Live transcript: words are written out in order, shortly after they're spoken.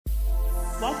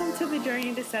Welcome to the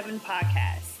Journey to Seven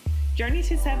podcast. Journey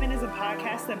to Seven is a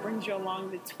podcast that brings you along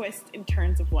the twists and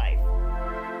turns of life.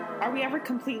 Are we ever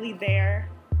completely there,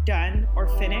 done, or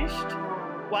finished?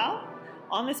 Well,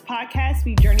 on this podcast,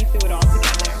 we journey through it all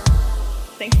together.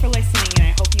 Thanks for listening, and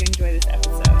I hope you enjoy this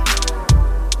episode.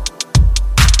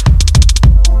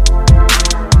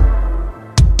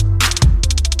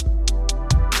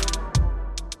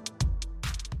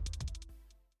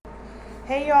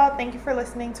 Hey y'all, thank you for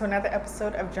listening to another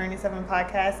episode of Journey 7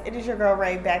 Podcast. It is your girl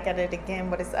Ray back at it again.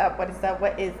 What is up? What is up?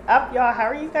 What is up, y'all? How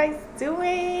are you guys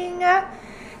doing?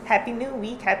 Happy New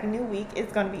Week. Happy New Week.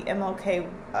 It's going to be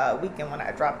MLK weekend when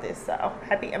I drop this. So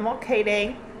happy MLK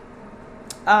Day.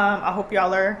 I hope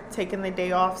y'all are taking the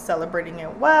day off, celebrating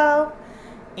it well,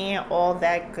 and all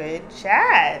that good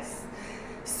jazz.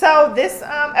 So this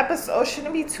episode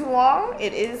shouldn't be too long.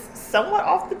 It is somewhat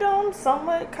off the dome,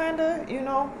 somewhat kind of,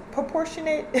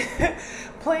 proportionate,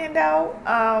 planned out.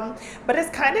 But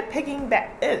it's kind of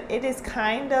it is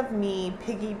kind of me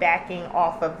piggybacking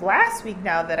off of last week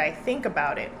now that I think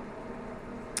about it.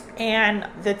 And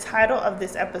the title of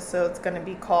this episode is going to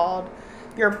be called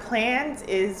Your Plans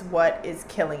is What is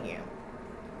Killing You.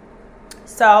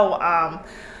 So,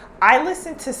 I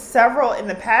listened to several in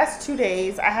the past 2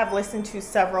 days. I have listened to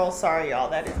several. Sorry, y'all.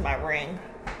 That is my ring.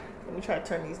 Let me try to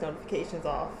turn these notifications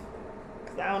off.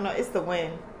 Because I don't know. It's the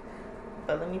wind.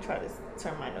 But let me try to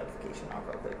turn my notification off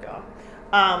real quick, y'all.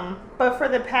 But for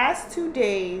the past 2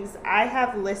 days, I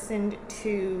have listened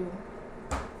to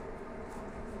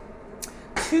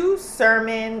two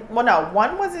sermons. Well, no.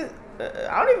 One wasn't.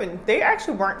 They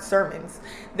actually weren't sermons.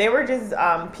 They were just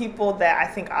people that I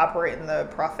think operate in the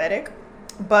prophetic.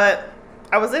 But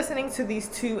I was listening to these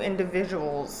two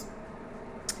individuals,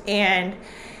 and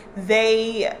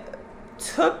they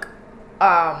took,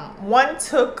 one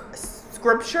took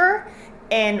scripture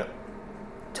and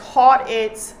taught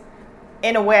it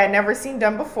in a way I'd never seen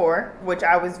done before, which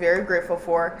I was very grateful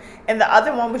for. And the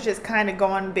other one was just kind of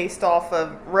going based off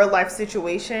of real life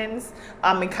situations,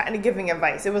 and kind of giving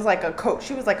advice. It was like a coach.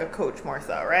 She was like a coach more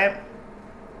so, right?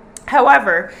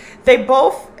 However, they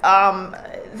both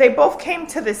came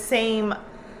to the same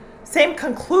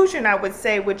conclusion, I would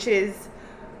say, which is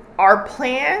our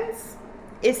plans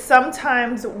is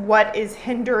sometimes what is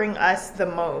hindering us the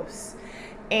most.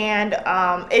 And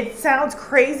it sounds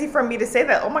crazy for me to say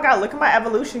that. Oh my God, look at my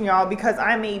evolution, y'all, because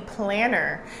I'm a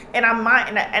planner, and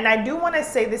I do want to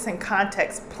say this in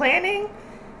context. Planning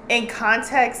in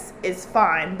context is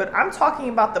fine, but I'm talking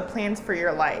about the plans for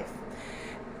your life.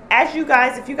 If you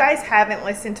guys haven't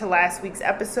listened to last week's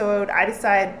episode, I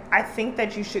think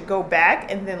that you should go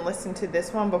back and then listen to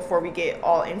this one before we get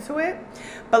all into it.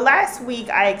 But last week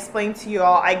I explained to you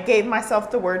all, I gave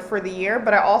myself the word for the year,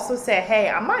 but I also said, hey,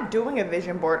 I'm not doing a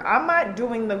vision board. I'm not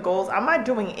doing the goals. I'm not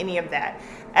doing any of that.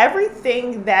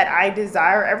 Everything that I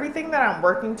desire, everything that I'm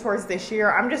working towards this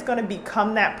year, I'm just going to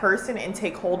become that person and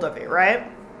take hold of it, right?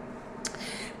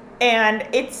 And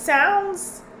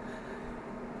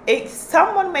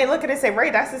someone may look at it and say, Ray,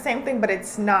 that's the same thing, but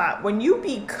it's not. When you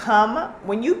become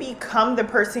the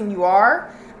person you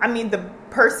are, the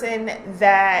person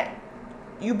that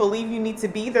you believe you need to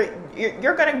be,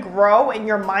 you're going to grow and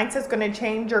your mindset's going to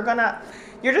change. You're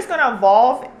just going to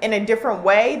evolve in a different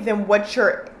way than what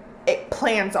your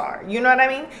plans are. You know what I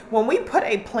mean? When we put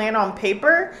a plan on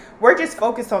paper, we're just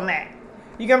focused on that.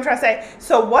 You get what I'm trying to say?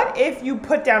 So what if you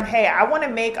put down, hey, I want to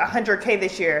make 100K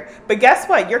this year, but guess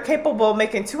what? You're capable of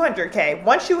making 200K.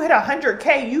 Once you hit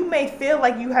 100K, you may feel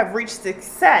like you have reached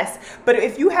success, but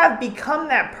if you have become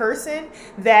that person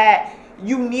that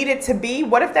you needed to be,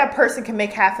 what if that person can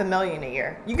make $500,000 a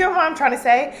year? You get what I'm trying to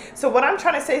say? So what I'm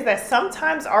trying to say is that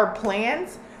sometimes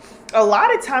a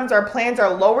lot of times our plans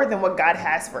are lower than what God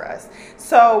has for us.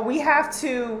 So we have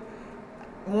to,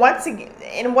 once again,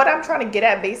 and what I'm trying to get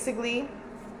at basically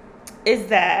is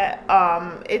that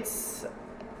it's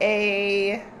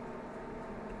a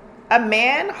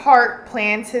man heart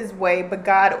plans his way, but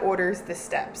God orders the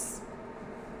steps.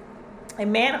 A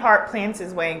man heart plans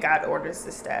his way and God orders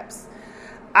the steps.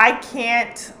 I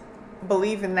can't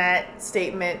believe in that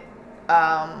statement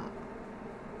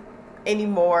any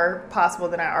more possible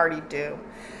than I already do.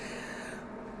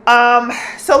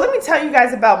 So let me tell you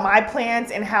guys about my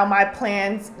plans and how my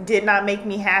plans did not make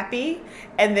me happy,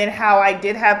 and then how I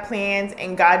did have plans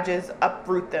and God just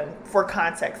uproot them for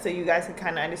context so you guys can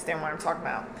kind of understand what I'm talking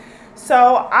about.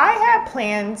 So I had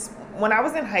plans when I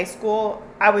was in high school.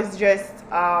 I was just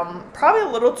probably a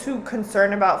little too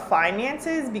concerned about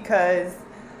finances because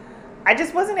I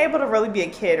just wasn't able to really be a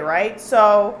kid, right?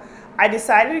 So I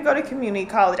decided to go to community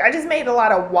college. I just made a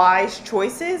lot of wise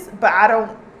choices, but I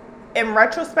don't in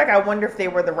retrospect, I wonder if they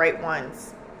were the right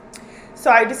ones. So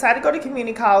I decided to go to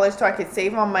community college so I could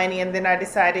save my money, and then I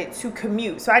decided to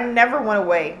commute. So I never went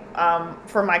away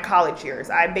for my college years.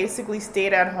 I basically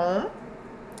stayed at home,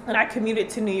 and I commuted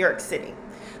to New York City.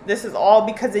 This is all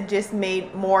because it just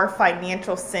made more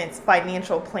financial sense,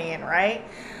 financial plan, right?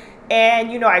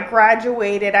 And, I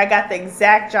graduated. I got the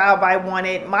exact job I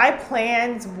wanted. My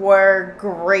plans were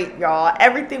great, y'all.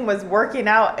 Everything was working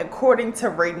out according to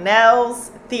Raynell's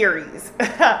theories.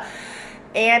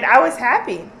 And I was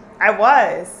happy. I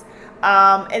was.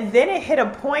 And then it hit a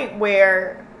point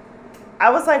where I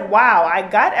was like, wow, I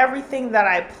got everything that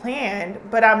I planned,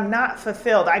 but I'm not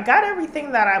fulfilled. I got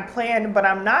everything that I planned, but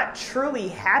I'm not truly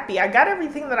happy. I got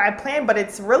everything that I planned, but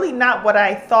it's really not what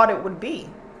I thought it would be.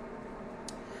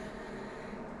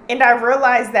 And I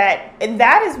realized that, and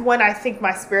that is when I think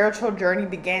my spiritual journey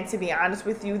began, to be honest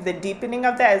with you. The deepening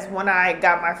of that is when I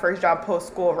got my first job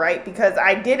post-school, right? Because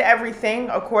I did everything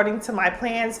according to my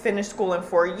plans, finished school in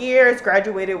 4 years,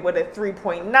 graduated with a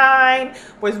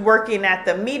 3.9, was working at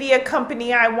the media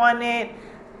company I wanted.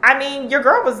 I mean, your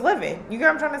girl was living. You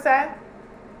get what I'm trying to say?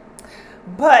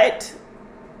 But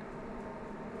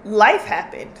life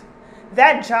happened.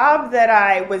 That job that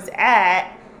I was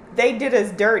at, they did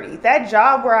us dirty. That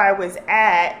job where I was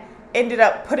at ended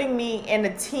up putting me in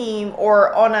a team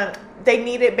or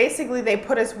they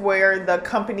put us where the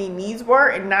company needs were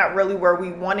and not really where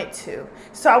we wanted to.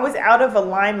 So I was out of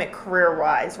alignment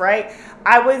career-wise, right?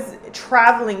 I was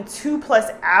traveling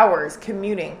 2+ hours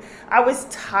commuting. I was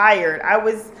tired. I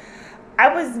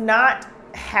was not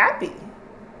happy,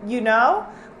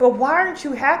 But why aren't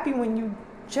you happy when you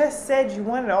just said you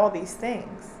wanted all these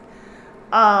things?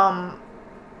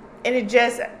 And it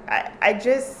just, I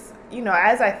just,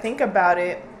 as I think about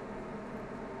it,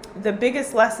 the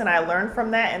biggest lesson I learned from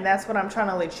that, and that's what I'm trying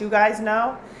to let you guys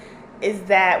know, is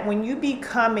that when you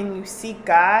become and you seek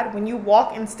God, when you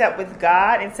walk in step with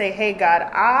God and say, hey, God,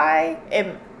 I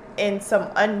am in some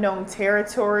unknown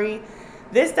territory.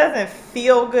 This doesn't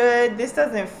feel good. This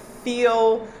doesn't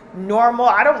feel normal.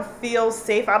 I don't feel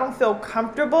safe. I don't feel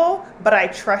comfortable, but I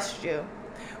trust you.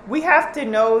 We have to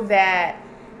know that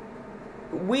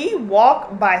we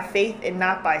walk by faith and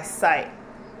not by sight.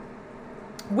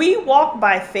 We walk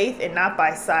by faith and not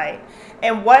by sight.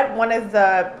 And what one of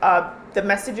the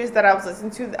messages that I was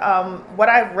listening to, what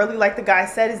I really like the guy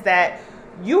said is that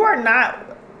you are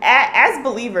not, as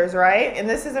believers, right? And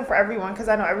this isn't for everyone, because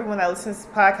I know everyone that listens to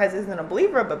this podcast isn't a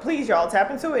believer, but please, y'all,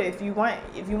 tap into it if you want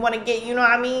to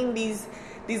get,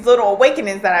 these little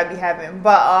awakenings that I be having.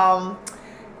 But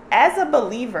as a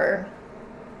believer,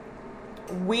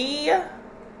 we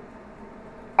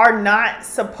are not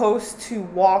supposed to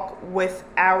walk with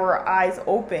our eyes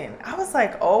open. I was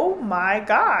like, oh my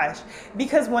gosh.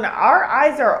 Because when our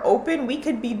eyes are open, we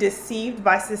could be deceived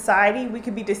by society. We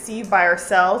could be deceived by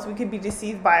ourselves. We could be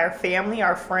deceived by our family,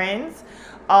 our friends,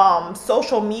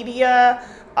 social media,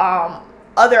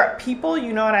 other people,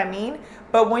 you know what I mean?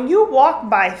 But when you walk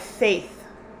by faith,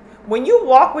 when you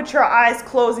walk with your eyes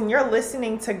closed and you're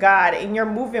listening to God and you're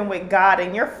moving with God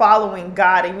and you're following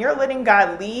God and you're letting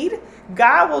God lead,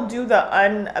 God will do the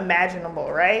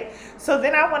unimaginable, right? So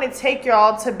then I want to take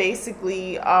y'all to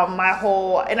basically my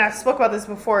whole, and I've spoke about this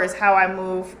before, is how I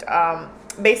moved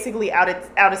basically out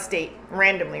of state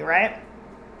randomly, right?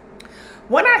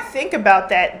 When I think about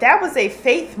that, that was a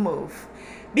faith move.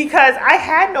 Because I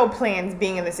had no plans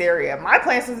being in this area. My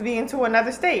plans was being to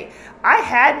another state. I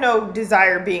had no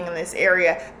desire being in this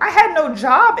area. I had no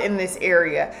job in this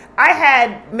area. I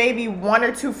had maybe 1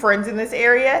 or 2 friends in this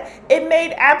area. It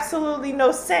made absolutely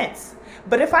no sense.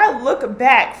 But if I look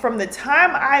back from the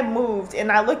time I moved and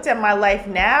I looked at my life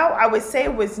now, I would say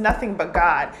it was nothing but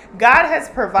God. God has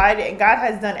provided and God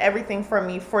has done everything for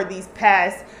me for these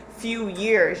past few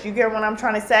years. You get what I'm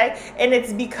trying to say? And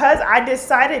it's because I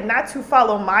decided not to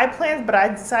follow my plans, but I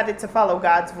decided to follow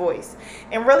God's voice.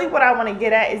 And really what I want to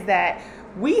get at is that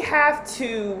we have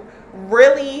to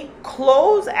really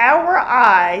close our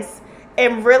eyes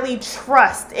and really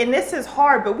trust. And this is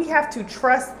hard, but we have to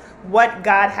trust what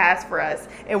God has for us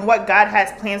and what God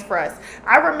has plans for us.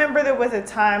 I remember there was a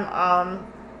time,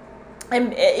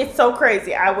 and it's so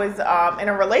crazy. I was in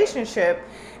a relationship,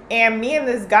 and me and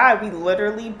this guy, we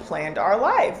literally planned our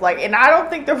life. And I don't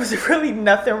think there was really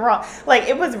nothing wrong.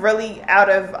 It was really out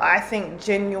of, I think,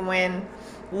 genuine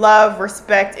love,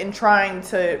 respect, and trying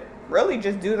to really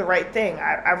just do the right thing.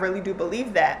 I really do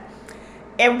believe that.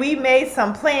 And we made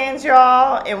some plans,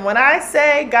 y'all. And when I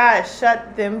say God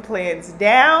shut them plans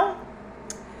down,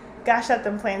 God shut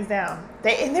them plans down.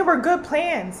 They were good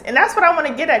plans. And that's what I want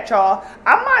to get at, y'all.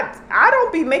 I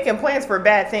don't be making plans for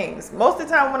bad things. Most of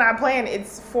the time when I plan,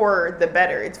 it's for the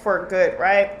better. It's for good,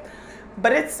 right?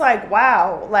 But it's like,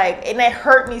 wow. Like, and it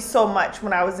hurt me so much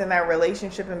when I was in that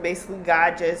relationship, and basically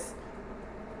God just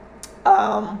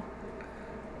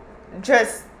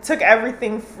took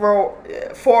everything for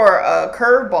a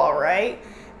curveball, right?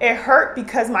 It hurt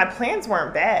because my plans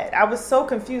weren't bad. I was so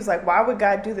confused. Like, why would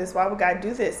God do this? Why would God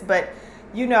do this? But,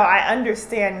 I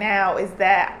understand now is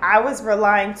that I was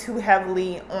relying too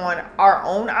heavily on our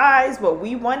own eyes, what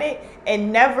we wanted,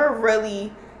 and never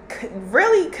really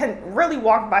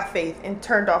walked by faith and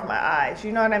turned off my eyes.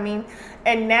 You know what I mean?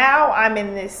 And now I'm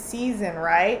in this season,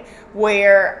 right,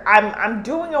 where I'm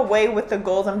doing away with the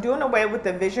goals. I'm doing away with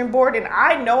the vision board. And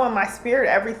I know in my spirit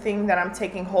everything that I'm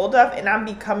taking hold of, and I'm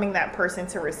becoming that person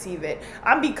to receive it.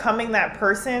 I'm becoming that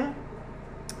person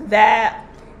that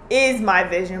is my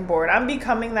vision board. I'm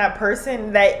becoming that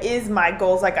person that is my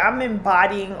goals. Like, I'm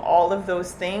embodying all of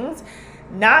those things.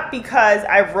 Not because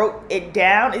I wrote it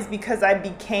down, is because I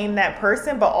became that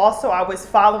person, but also I was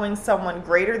following someone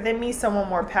greater than me, someone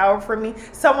more powerful than me,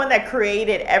 someone that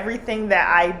created everything that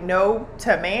I know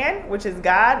to man, which is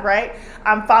God, right?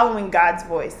 I'm following God's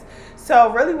voice.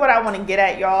 So really what I want to get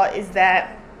at, y'all, is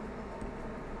that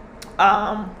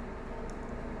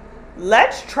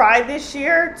let's try this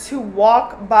year to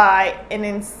walk by an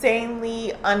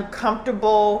insanely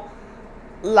uncomfortable,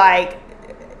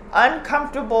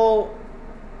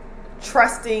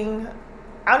 trusting,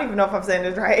 I don't even know if I'm saying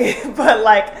this right, but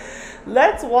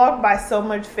let's walk by so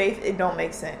much faith it don't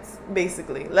make sense.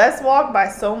 Basically, let's walk by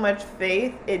so much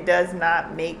faith it does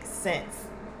not make sense.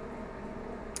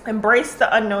 Embrace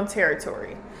the unknown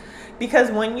territory, because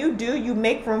when you do, you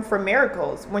make room for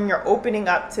miracles when you're opening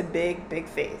up to big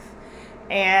faith.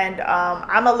 And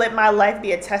I'm gonna let my life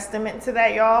be a testament to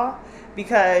that, y'all,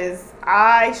 because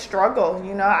I struggle.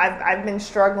 I've been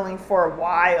struggling for a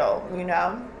while, and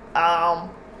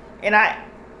I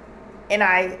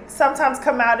sometimes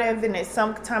come out of, and it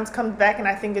sometimes comes back, and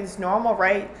I think it's normal,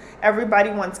 right?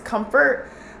 Everybody wants comfort.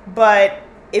 But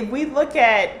if we look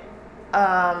at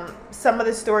some of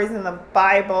the stories in the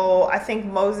Bible, I think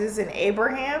Moses and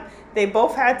Abraham, they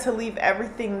both had to leave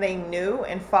everything they knew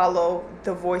and follow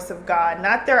the voice of God.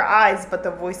 Not their eyes, but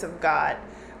the voice of God,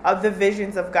 of the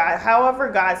visions of God, however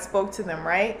God spoke to them,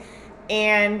 right?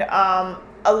 And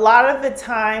a lot of the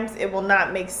times it will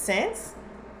not make sense,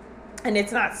 and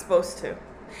it's not supposed to.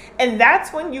 And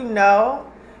that's when you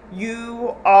know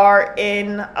you are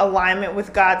in alignment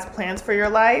with God's plans for your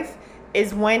life,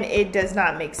 is when it does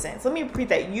not make sense. Let me repeat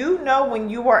that. You know when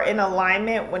you are in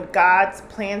alignment with God's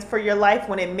plans for your life,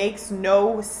 when it makes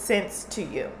no sense to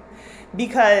you.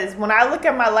 Because when I look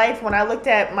at my life, when I looked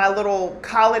at my little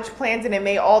college plans and it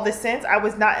made all the sense, I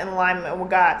was not in alignment with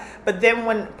God. But then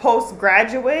when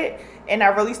postgraduate and I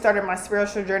really started my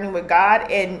spiritual journey with God,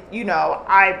 and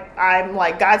I'm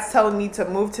like, God's telling me to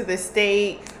move to this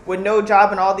state with no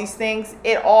job and all these things,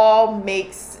 it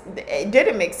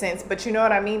didn't make sense, but you know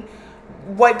what I mean?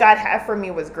 What God had for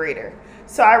me was greater.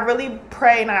 So I really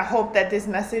pray and I hope that this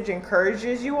message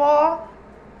encourages you all,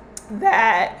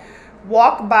 that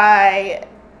walk by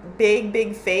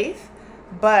big faith,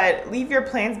 but leave your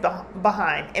plans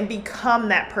behind and become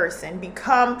that person.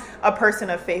 Become a person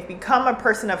of faith. Become a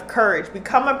person of courage.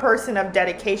 Become a person of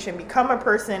dedication. Become a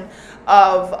person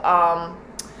of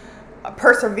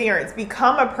perseverance.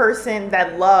 Become a person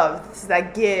that loves,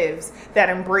 that gives, that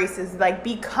embraces.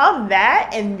 Become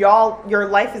that, and your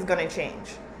life is going to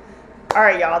change. All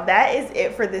right, y'all, that is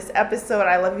it for this episode.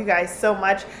 I love you guys so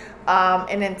much,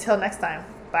 and until next time,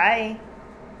 bye.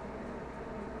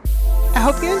 I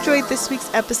hope you enjoyed this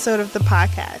week's episode of the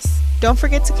podcast. Don't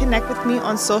forget to connect with me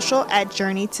on social at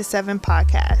Journey to 7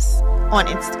 Podcasts on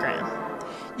Instagram.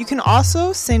 You can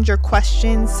also send your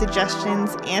questions,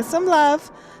 suggestions, and some love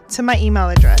to my email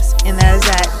address, and that is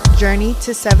at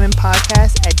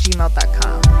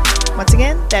journey27podcast@gmail.com. Once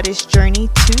again, that is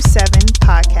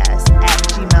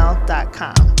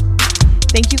journey27podcast@gmail.com.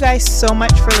 Thank you guys so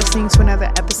much for listening to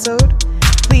another episode.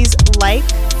 Please like,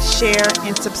 share,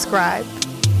 and subscribe.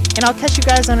 And I'll catch you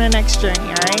guys on the next journey, all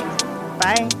right?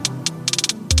 Bye.